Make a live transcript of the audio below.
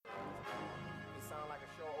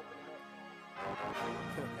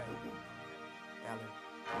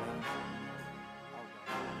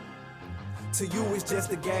To you, it's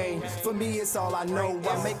just a game. For me, it's all I know.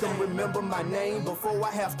 I make them remember my name before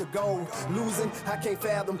I have to go. Losing, I can't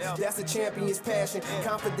fathom. That's a champion's passion.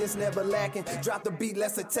 Confidence never lacking. Drop the beat,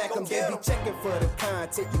 let's attack them. They be checking for the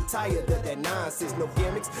content. You tired of that nonsense. No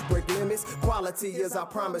gimmicks, break limits. Quality is I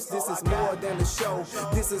promise. This is more than a show.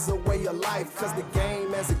 This is a way of life. Cause the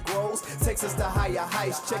game as it grows takes us to higher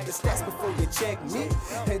heights. Check the stats before you check me.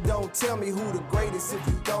 And don't tell me who the greatest if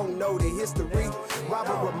you don't know the history.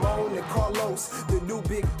 Robert Ramon and Carlos, the new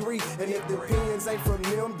big three. And if the opinions ain't from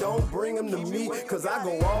them, don't bring them to me. Cause I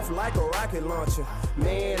go off like a rocket launcher.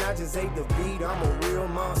 Man, I just ate the beat, I'm a real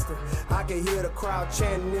monster. I can hear the crowd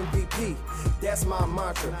chanting MVP. That's my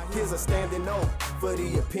mantra. Here's a standing O for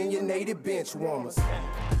the opinionated bench warmers.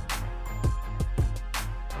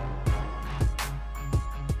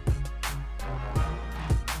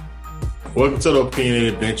 Welcome to the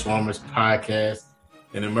Opinionated Benchwarmers podcast,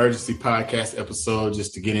 an emergency podcast episode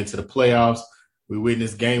just to get into the playoffs. We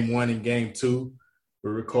witnessed game 1 and game 2.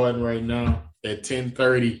 We're recording right now at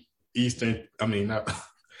 10:30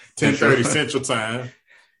 10:30 Central Time.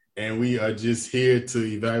 And we are just here to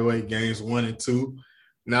evaluate games 1 and 2.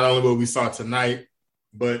 Not only what we saw tonight,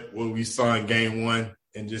 but what we saw in game 1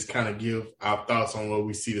 and just kind of give our thoughts on where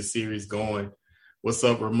we see the series going. What's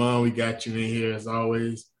up, Ramon? We got you in here as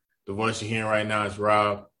always. The voice you're hearing right now is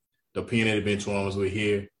Rob. The Opinionated Benchwarmers, we're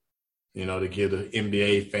here, to give the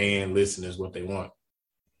NBA fan listeners what they want.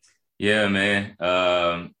 Yeah, man.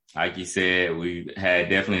 Like you said, we had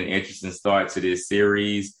definitely an interesting start to this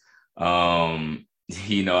series. I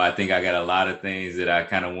think I got a lot of things that I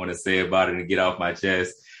kind of want to say about it and get off my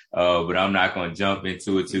chest, but I'm not going to jump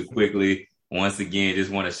into it too quickly. Once again,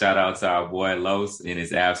 just want to shout out to our boy Los in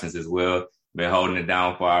his absence as well. Been holding it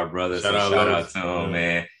down for our brother. Shout out to him,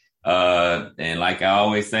 man. And like I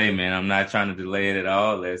always say, man, I'm not trying to delay it at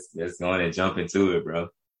all. Let's go ahead and jump into it, bro.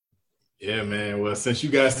 Yeah, man. Well, since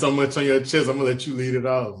you got so much on your chest, I'm gonna let you lead it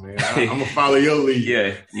off, man. I'm gonna follow your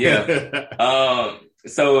lead. Yeah.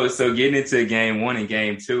 So getting into game 1 and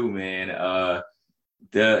game 2, man.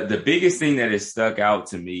 The biggest thing that has stuck out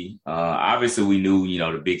to me, obviously we knew,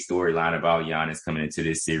 the big storyline about Giannis coming into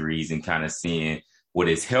this series and kind of seeing what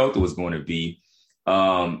his health was going to be.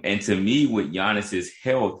 And to me, with Giannis's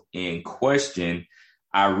health in question,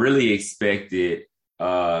 I really expected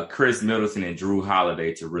Chris Middleton and Drew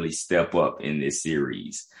Holiday to really step up in this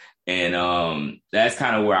series. And that's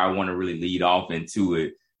kind of where I want to really lead off into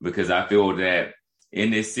it, because I feel that in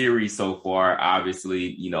this series so far,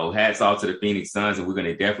 obviously, hats off to the Phoenix Suns, and we're going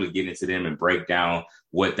to definitely get into them and break down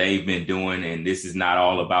what they've been doing. And this is not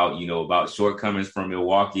all about, about shortcomings from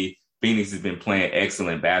Milwaukee. Phoenix has been playing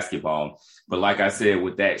excellent basketball. But like I said,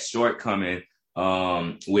 with that shortcoming,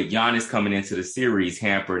 with Giannis coming into the series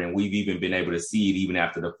hampered, and we've even been able to see it even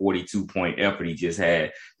after the 42-point effort he just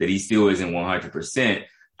had, that he still isn't 100%.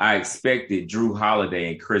 I expected Drew Holiday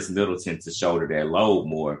and Chris Middleton to shoulder that load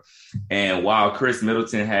more. And while Chris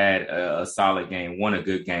Middleton had a solid game 1, a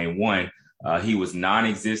good game 1, he was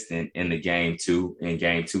non-existent in game 2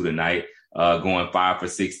 tonight, going 5 for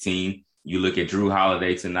 16. You look at Drew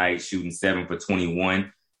Holiday tonight shooting 7 for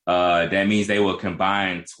 21. That means they will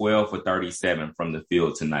combine 12 for 37 from the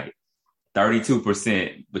field tonight.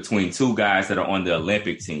 32% between two guys that are on the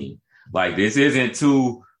Olympic team. Like, this isn't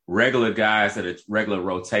two regular guys that are regular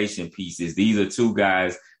rotation pieces. These are two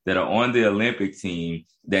guys that are on the Olympic team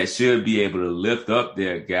that should be able to lift up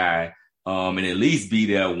their guy and at least be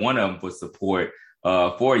there, one of them, for support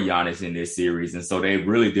for Giannis in this series. And so they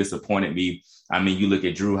really disappointed me. I mean, you look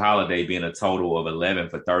at Drew Holiday being a total of 11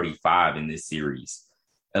 for 35 in this series.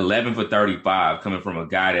 11 for 35 coming from a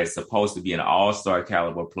guy that's supposed to be an all-star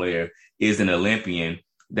caliber player, is an Olympian.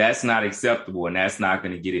 That's not acceptable, and that's not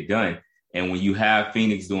going to get it done. And when you have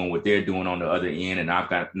Phoenix doing what they're doing on the other end, and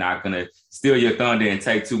I'm not going to steal your thunder and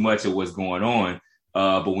take too much of what's going on,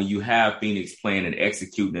 but when you have Phoenix playing and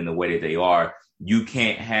executing in the way that they are, you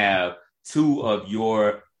can't have two of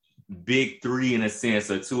your big three, in a sense,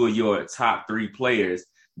 or two of your top three players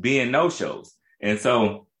being no-shows. And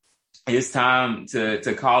so it's time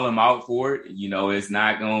to call them out for it. It's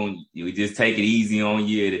not going, you just take it easy on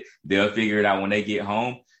you. They'll figure it out when they get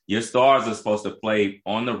home. Your stars are supposed to play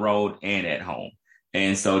on the road and at home.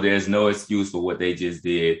 And so there's no excuse for what they just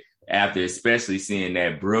did, after especially seeing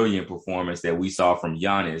that brilliant performance that we saw from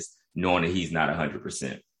Giannis, knowing that he's not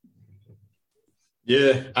 100%.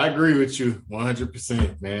 Yeah, I agree with you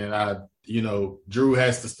 100%, man. Drew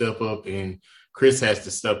has to step up and Chris has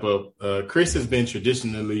to step up. Chris has been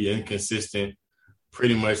traditionally inconsistent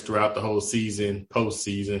pretty much throughout the whole season,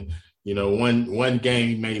 postseason. One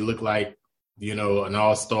game may look like an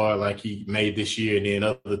all-star like he made this year. And then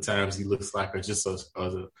other times he looks like just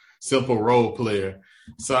a simple role player.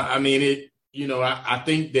 So, I mean, I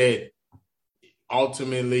think that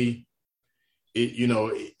ultimately,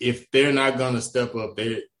 if they're not going to step up,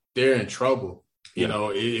 they're in trouble.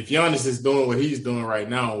 If Giannis is doing what he's doing right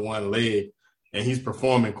now on one leg and he's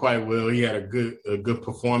performing quite well, he had a good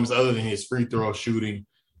performance other than his free throw shooting,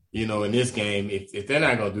 in this game. If they're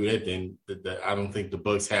not going to do that, then I don't think the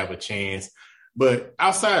Bucks have a chance. But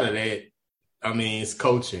outside of that, I mean, it's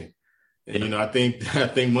coaching. And, I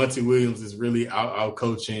think Monty Williams is really out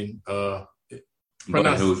coaching.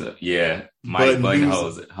 Budenholzer. Yeah. Mike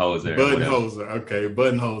Budenholzer. Budenholzer. Okay.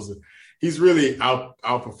 Budenholzer. He's really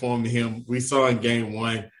outperforming him. We saw in game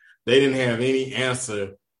one, they didn't have any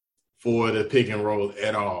answer for the pick and roll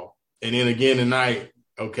at all. And then again tonight,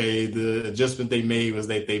 okay, the adjustment they made was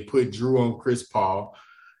that they put Drew on Chris Paul,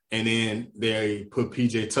 and then they put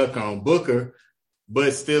PJ Tucker on Booker.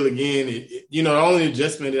 But still, again, the only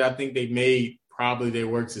adjustment that I think they made probably that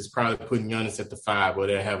works is probably putting Giannis at the 5 where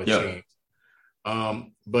they'll have a chance.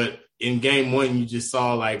 But in game one, you just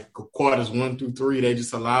saw like quarters 1 through 3, they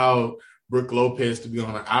just allowed Brook Lopez to be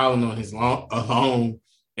on an island on his alone,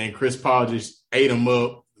 and Chris Paul just ate him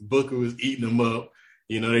up. Booker was eating him up.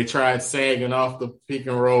 They tried sagging off the pick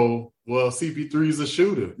and roll. Well, CP3 is a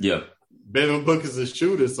shooter. Yeah. Devin Booker's a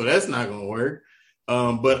shooter, so that's not going to work.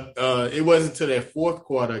 But it wasn't until that fourth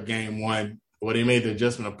quarter of game one where they made the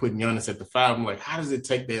adjustment of putting Giannis at the 5. I'm like, how does it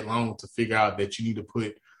take that long to figure out that you need to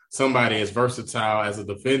put somebody as versatile as a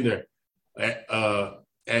defender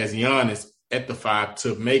as Giannis at the 5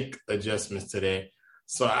 to make adjustments to that?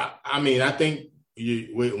 So, I think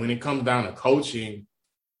when it comes down to coaching,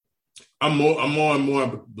 I'm more and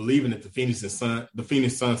more believing that the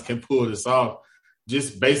Phoenix Suns can pull this off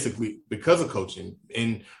just basically because of coaching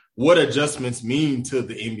and what adjustments mean to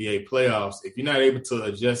the NBA playoffs. If you're not able to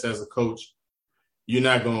adjust as a coach, you're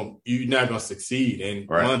not gonna succeed. And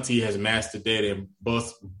right. Monty has mastered that. And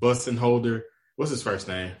Budenholzer, what's his first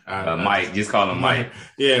name? Mike. Just call him Mike.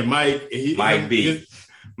 Yeah, Mike. Mike B.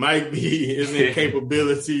 Mike B. is in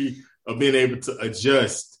capability of being able to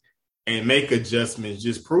adjust and make adjustments.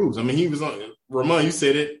 Just proves. I mean, he was on Ramon. You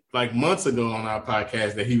said it like months ago on our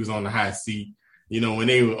podcast that he was on the hot seat. When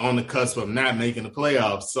they were on the cusp of not making the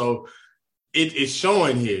playoffs. So it's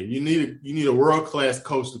showing here. You need a world-class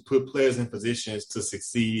coach to put players in positions to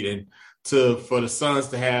succeed and for the Suns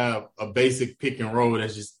to have a basic pick and roll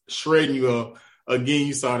that's just shredding you up. Again,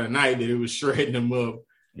 you saw tonight that it was shredding them up.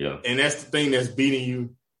 Yeah. And that's the thing that's beating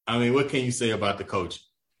you. I mean, what can you say about the coach?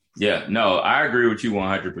 Yeah, no, I agree with you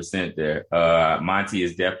 100% there. Monty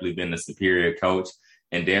has definitely been the superior coach.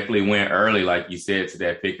 And definitely went early, like you said, to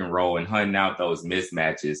that pick and roll and hunting out those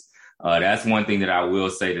mismatches. That's one thing that I will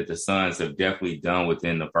say that the Suns have definitely done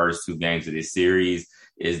within the first 2 games of this series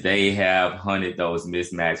is they have hunted those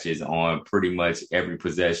mismatches on pretty much every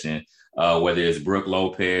possession, whether it's Brook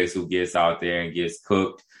Lopez who gets out there and gets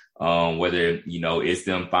cooked, whether, it's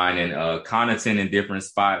them finding Connaughton in different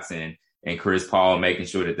spots and Chris Paul making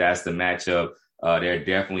sure that that's the matchup. They're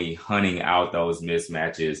definitely hunting out those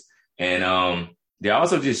mismatches. And, they're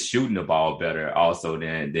also just shooting the ball better also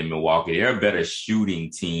than Milwaukee. They're a better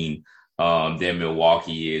shooting team than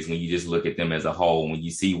Milwaukee is when you just look at them as a whole. When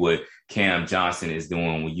you see what Cam Johnson is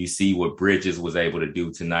doing, when you see what Bridges was able to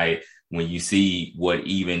do tonight, when you see what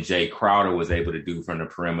even Jay Crowder was able to do from the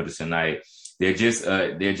perimeter tonight, they're just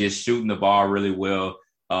shooting the ball really well.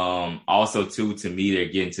 Also, too, to me, they're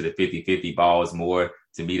getting to the 50-50 balls more.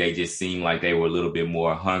 To me, they just seem like they were a little bit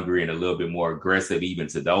more hungry and a little bit more aggressive even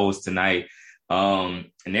to those tonight. And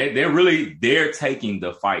they're taking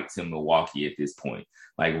the fight to Milwaukee at this point.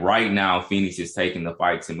 Like right now, Phoenix is taking the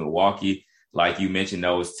fight to Milwaukee. Like you mentioned,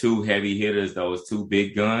 those 2 heavy hitters, those 2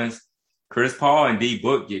 big guns, Chris Paul and D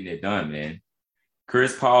Book getting it done, man.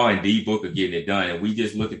 Chris Paul and D Book are getting it done. And we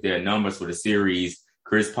just look at their numbers for the series.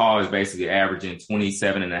 Chris Paul is basically averaging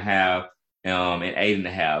 27.5 and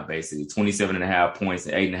 8.5, basically 27.5 points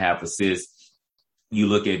and 8.5 assists. You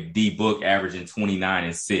look at D Book averaging 29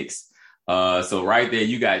 and 6. So right there,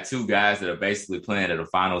 you got 2 guys that are basically playing at a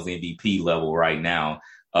finals MVP level right now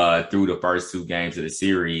through the first 2 games of the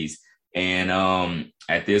series. And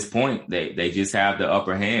at this point, they just have the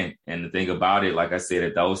upper hand. And the thing about it, like I said,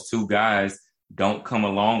 if those 2 guys don't come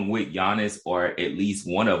along with Giannis, or at least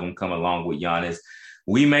one of them come along with Giannis,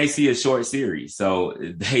 we may see a short series. So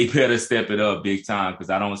they better step it up big time, because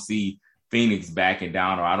I don't see Phoenix backing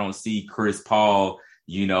down, or I don't see Chris Paul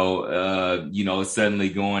suddenly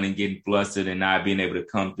going and getting flustered and not being able to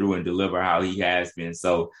come through and deliver how he has been.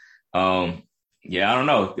 So, I don't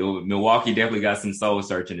know. Milwaukee definitely got some soul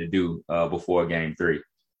searching to do before game 3.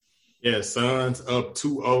 Yeah, Suns up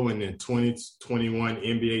 2-0 in the 2021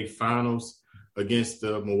 NBA Finals against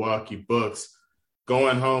the Milwaukee Bucks.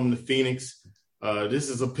 Going home to Phoenix. This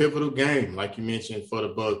is a pivotal game, like you mentioned, for the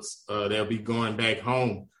Bucks. They'll be going back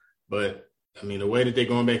home. But, I mean, the way that they're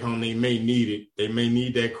going back home, they may need it. They may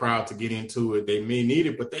need that crowd to get into it. They may need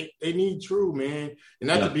it, but they need Drew, man. And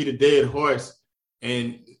not to be the dead horse.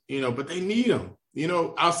 And, but they need him.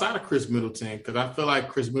 Outside of Chris Middleton, because I feel like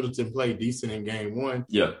Chris Middleton played decent in game one.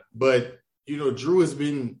 Yeah. But, Drew has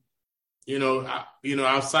been,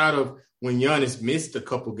 outside of when Giannis missed a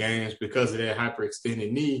couple games because of that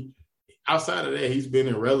hyperextended knee, outside of that, he's been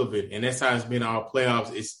irrelevant. And that's how it's been all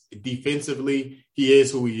playoffs. It's defensively, he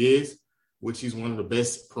is who he is, which he's one of the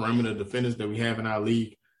best perimeter defenders that we have in our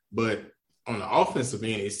league. But on the offensive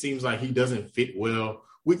end, it seems like he doesn't fit well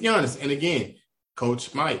with Giannis. And again,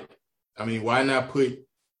 Coach Mike, I mean, why not put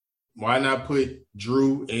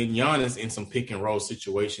Drew and Giannis in some pick and roll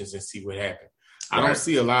situations and see what happens? Right. I don't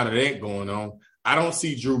see a lot of that going on. I don't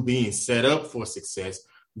see Drew being set up for success.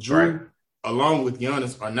 Drew, along with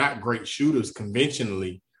Giannis, are not great shooters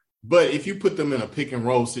conventionally. But if you put them in a pick and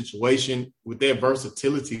roll situation with their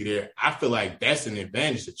versatility there, I feel like that's an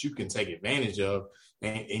advantage that you can take advantage of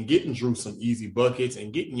and getting Drew some easy buckets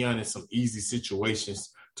and getting Giannis some easy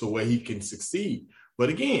situations to where he can succeed. But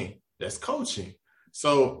again, that's coaching.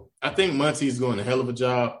 So I think Monty's doing a hell of a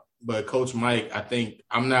job, but Coach Mike,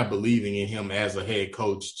 I'm not believing in him as a head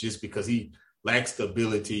coach just because he lacks the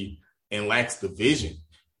ability and lacks the vision.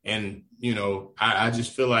 And, I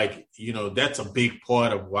just feel like, that's a big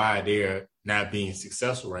part of why they're not being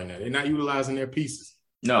successful right now. They're not utilizing their pieces.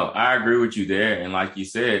 No, I agree with you there. And like you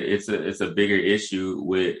said, it's a bigger issue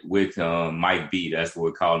with Mike B. That's what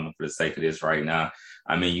we're calling him for the sake of this right now.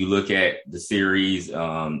 I mean, you look at the series,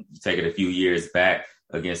 you take it a few years back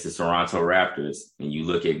against the Toronto Raptors, and you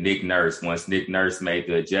look at Nick Nurse. Once Nick Nurse made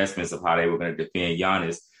the adjustments of how they were going to defend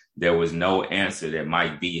Giannis, there was no answer that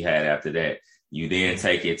Mike B had after that. You then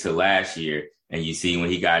take it to last year, and you see when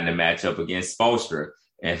he got in the matchup against Spoelstra,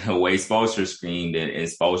 and the way Spoelstra screamed, and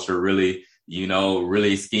Spoelstra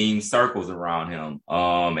really schemed circles around him.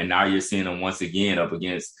 And now you're seeing him once again up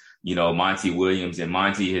against, Monty Williams, and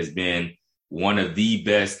Monty has been one of the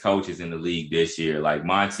best coaches in the league this year. Like,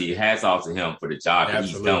 Monty, hats off to him for the job that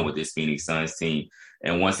he's done with this Phoenix Suns team.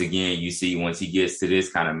 And once again, you see once he gets to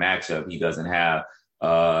this kind of matchup, he doesn't have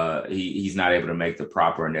he's not able to make the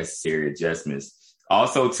proper and necessary adjustments.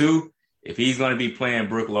 Also, too, if he's going to be playing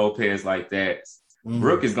Brook Lopez like that,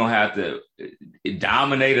 Brook is going to have to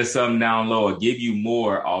dominate or something down low or give you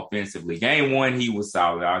more offensively. Game one, he was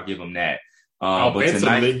solid. I'll give him that.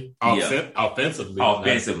 Offensively,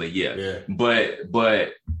 yeah.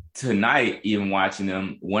 But tonight, even watching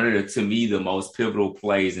them, one of to me, the most pivotal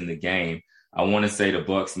plays in the game, I want to say the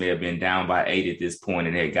Bucks may have been down by 8 at this point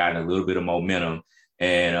and had gotten a little bit of momentum.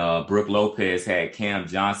 And Brook Lopez had Cam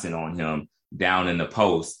Johnson on him down in the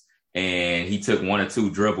post, and he took 1 or 2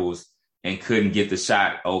 dribbles and couldn't get the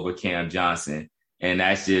shot over Cam Johnson. And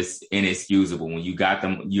that's just inexcusable. When you got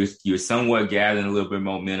them, you're somewhat gathering a little bit of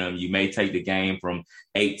momentum. You may take the game from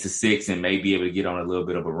 8-6 and may be able to get on a little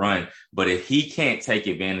bit of a run. But if he can't take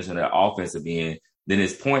advantage of the offensive end, then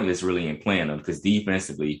it's pointless really in playing him, because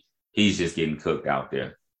defensively, he's just getting cooked out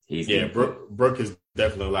there. Brook is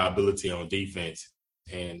definitely a liability on defense.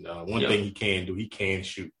 And one thing he can do, he can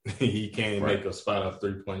shoot. He can make a spot up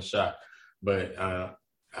 3-point shot. But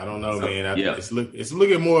I don't know, man. It's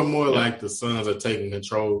looking more and more like the Suns are taking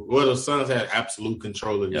control. Well, the Suns had absolute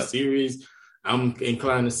control of the series. I'm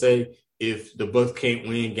inclined to say if the Bucks can't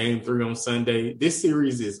win Game 3 on Sunday, this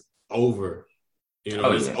series is over.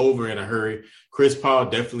 It's over in a hurry. Chris Paul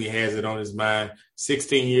definitely has it on his mind.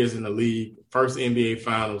 16 years in the league, first NBA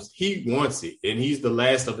Finals. He wants it, and he's the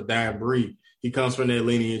last of a dying breed. He comes from that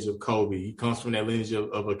lineage of Kobe. He comes from that lineage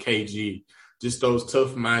of a KG. Just those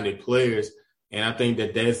tough-minded players. And I think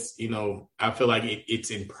that's, I feel like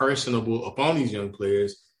it's impersonable upon these young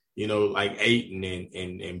players, like Ayton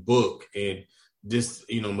and Book and just,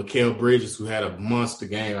 Mikal Bridges, who had a monster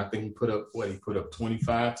game. I think he put up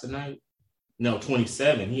 25 tonight? No,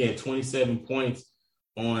 27. He had 27 points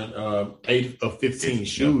on 8 of 15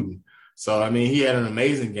 shooting. So, I mean, he had an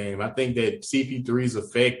amazing game. I think that CP3's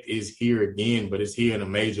effect is here again, but it's here in a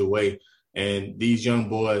major way. And these young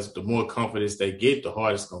boys, the more confidence they get, the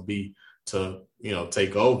harder it's going to be to,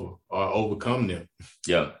 take over or overcome them.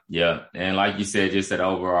 Yeah. And like you said, just that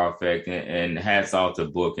overall effect, and hats off to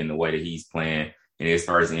Book and the way that he's playing in his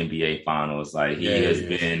first NBA Finals. Like, he has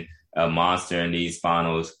been a monster in these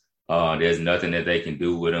finals. There's nothing that they can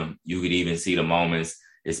do with him. You could even see the moments,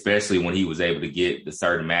 especially when he was able to get the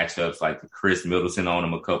certain matchups like Chris Middleton on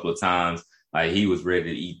him a couple of times. Like he was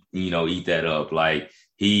ready to eat that up. Like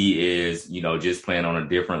he is, just playing on a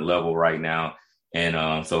different level right now.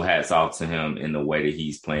 And so hats off to him in the way that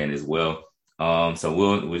he's playing as well. So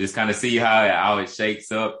we'll just kind of see how it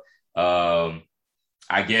shakes up.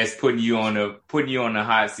 I guess putting you on the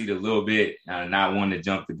hot seat a little bit, not wanting to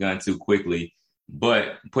jump the gun too quickly,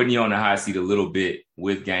 but putting you on the hot seat a little bit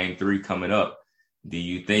with Game 3 coming up. Do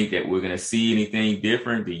you think that we're going to see anything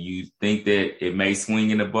different? Do you think that it may swing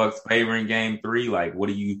in the Bucks' favor in Game 3? Like, what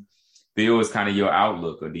do you feel is kind of your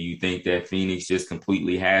outlook? Or do you think that Phoenix just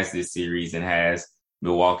completely has this series and has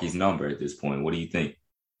Milwaukee's number at this point? What do you think?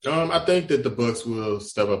 I think that the Bucks will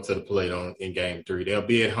step up to the plate in Game 3. They'll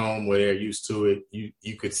be at home where they're used to it.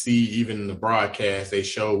 You could see even in the broadcast, they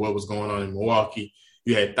showed what was going on in Milwaukee.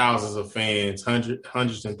 You had thousands of fans,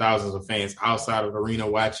 hundreds and thousands of fans outside of the arena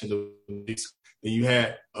watching the Knicks. And you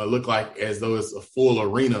had look like as though it's a full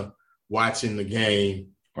arena watching the game,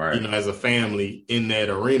 right, as a family in that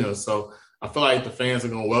arena. So I feel like the fans are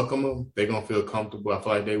going to welcome them. They're going to feel comfortable. I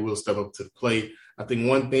feel like they will step up to the plate. I think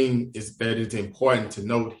one thing is that it's important to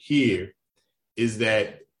note here is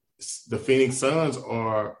that the Phoenix Suns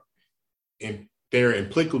they're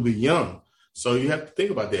implicably young. So you have to think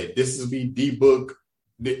about that. This is D-Book,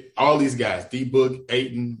 all these guys, D-Book,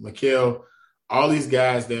 Ayton, Mikal, all these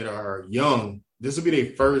guys that are young. This will be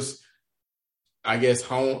their first, I guess,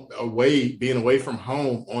 being away from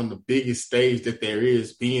home on the biggest stage that there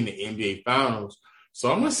is, being the NBA Finals.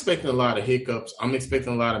 So I'm expecting a lot of hiccups. I'm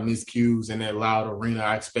expecting a lot of miscues in that loud arena.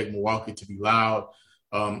 I expect Milwaukee to be loud.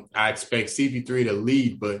 I expect CP3 to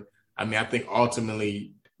lead, but I think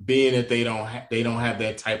ultimately, being that they don't have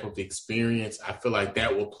that type of experience, I feel like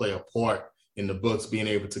that will play a part in the Bucks being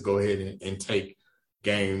able to go ahead and take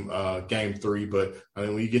Game 3. But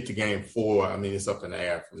when you get to Game 4, it's up in the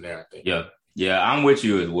air from there, I think. Yeah, I'm with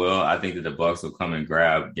you as well. I think that the Bucks will come and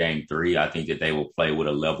grab Game 3. I think that they will play with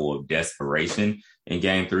a level of desperation in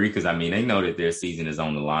Game 3 because, they know that their season is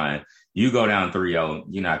on the line. You go down 3-0,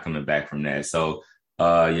 you're not coming back from that. So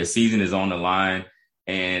your season is on the line.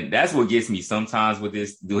 And that's what gets me sometimes with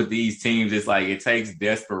these teams. It's like it takes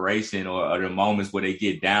desperation or the moments where they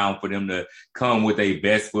get down for them to come with their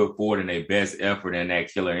best foot forward and their best effort and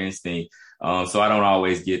that killer instinct. So I don't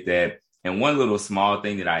always get that. And one little small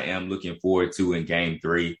thing that I am looking forward to in Game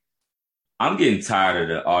 3, I'm getting tired of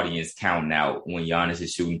the audience counting out when Giannis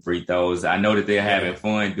is shooting free throws. I know that they're having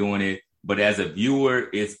fun doing it, but as a viewer,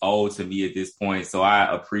 it's old to me at this point. So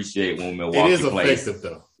I appreciate when Milwaukee plays. It is effective,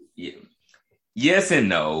 though. Yeah. Yes and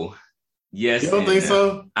no. Yes. You don't think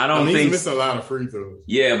so? I don't think he's missing a lot of free throws.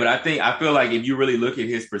 Yeah, but I feel like if you really look at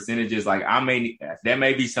his percentages, like that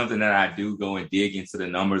may be something that I do go and dig into the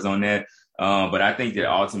numbers on that. But I think that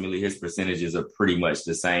ultimately his percentages are pretty much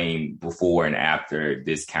the same before and after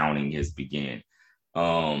this counting has begun.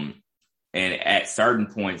 And at certain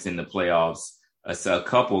points in the playoffs, a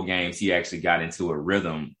couple games, he actually got into a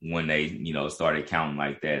rhythm when they, started counting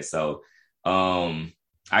like that. So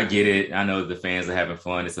I get it. I know the fans are having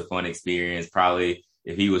fun. It's a fun experience. Probably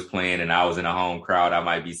if he was playing and I was in a home crowd, I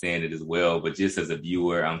might be saying it as well. But just as a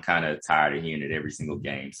viewer, I'm kind of tired of hearing it every single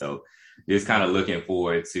game. So just kind of looking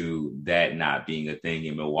forward to that not being a thing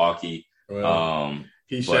in Milwaukee. Well,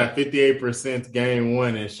 he shot 58% Game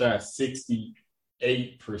 1 and shot 61%.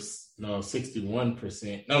 No,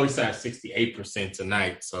 he shot 68%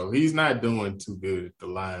 tonight. So he's not doing too good at the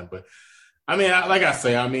line. But like I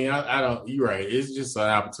say, I don't. You're right. It's just an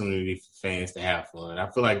opportunity for fans to have fun. I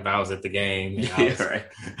feel like if I was at the game, and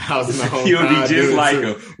I was in the home. You would be just like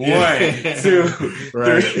him. 1, 2,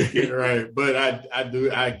 3. Right. But I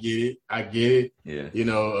get it.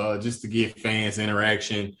 Yeah. Just to give fans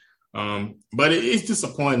interaction. But it's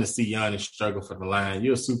disappointing to see Giannis struggle for the line.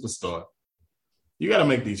 You're a superstar. You got to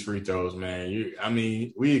make these free throws, man.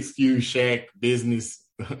 We excuse Shaq business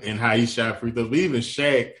and how he shot free throws, but even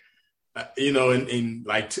Shaq. In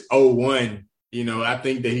like 01, I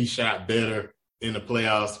think that he shot better in the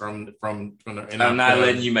playoffs from the NFL. I'm not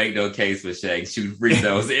letting you make no case for Shaq shooting free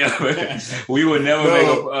throws ever. We would never make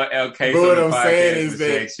a case on the podcast for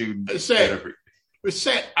Shaq shooting better free. But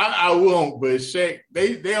Shaq, I won't. But Shaq,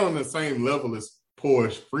 they on the same level as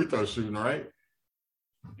Poor's free throw shooting, right?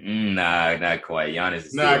 Nah, not quite. Giannis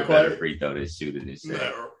is still a better free throw shooter than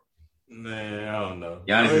Shaq. Man, I don't know.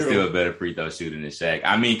 Giannis is still a better free throw shooter than Shaq.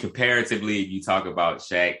 Comparatively, if you talk about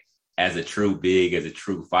Shaq as a true big, as a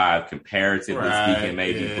true 5, comparatively speaking,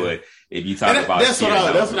 maybe. Yeah. But if you talk about that's what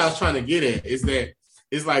I was trying to get at. Is that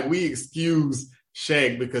it's like we excuse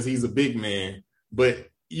Shaq because he's a big man, but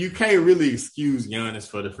you can't really excuse Giannis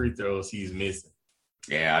for the free throws he's missing.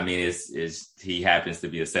 Yeah, I mean, it's he happens to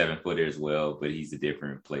be a 7-footer as well, but he's a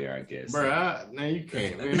different player, I guess. Bro, now you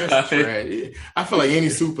can't. Man, that's trash. I feel like any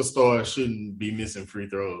superstar shouldn't be missing free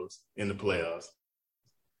throws in the playoffs.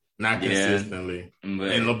 Not consistently. And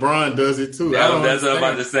LeBron does it too. That's what I'm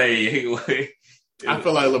about to say. I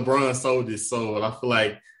feel like LeBron sold his soul. I feel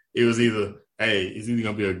like it was either, hey, is he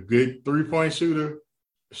going to be a good 3-point shooter,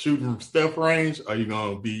 shooting from step range, or you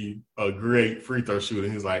going to be a great free throw shooter?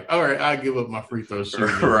 He's like, all right, I'll give up my free throw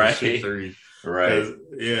shooting. Right. Shoot three. Right.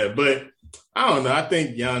 Yeah, but I don't know. I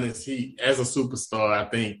think Giannis, he, as a superstar, I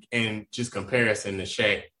think, and just comparison to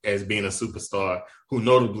Shaq as being a superstar who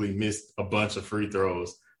notably missed a bunch of free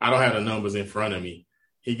throws. I don't have the numbers in front of me.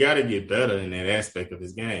 He got to get better in that aspect of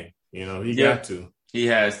his game. You know, he got to. He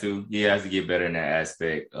has to. He has to get better in that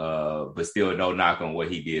aspect. But still, no knock on what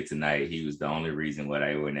he did tonight. He was the only reason why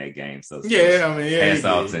they were in that game. So hats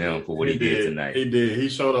off to him for what he did tonight. He did. He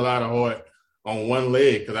showed a lot of heart on one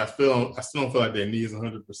leg because I still don't feel like that knee is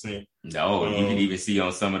 100%. No, you can even see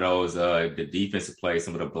on some of those the defensive plays,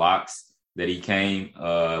 some of the blocks that he came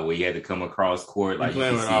where he had to come across court. Like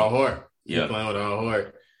playing with all heart. Yeah, playing with all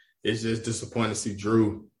heart. It's just disappointing to see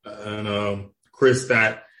Drew and Chris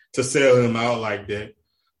Stott to sell him out like that.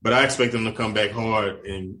 But I expect him to come back hard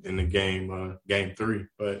in the game 3.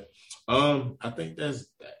 But I think I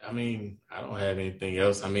don't have anything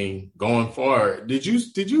else. I mean, going forward, did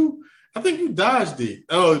you? I think you dodged it.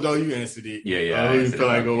 Oh no, you answered it. Yeah. You feel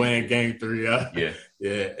like go in game 3.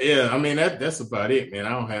 Yeah. I mean, that's about it, man. I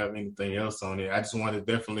don't have anything else on it. I just want to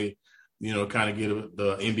definitely, kind of give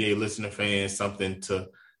the NBA listener fans something to,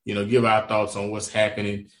 give our thoughts on what's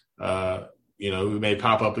happening. We may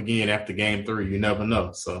pop up again after game 3. You never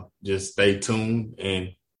know. So just stay tuned and,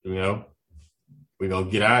 we're going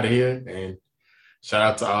to get out of here. And shout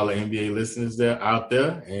out to all the NBA listeners out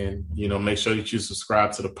there. And, make sure that you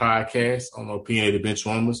subscribe to the podcast on Opinionated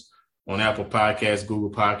Benchwarmers on Apple Podcasts, Google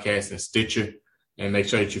Podcasts, and Stitcher. And make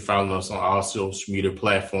sure that you follow us on all social media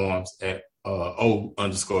platforms at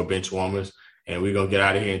 @O_Benchwarmers. And we're going to get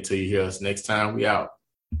out of here until you hear us next time. We out.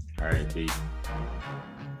 All right, peace.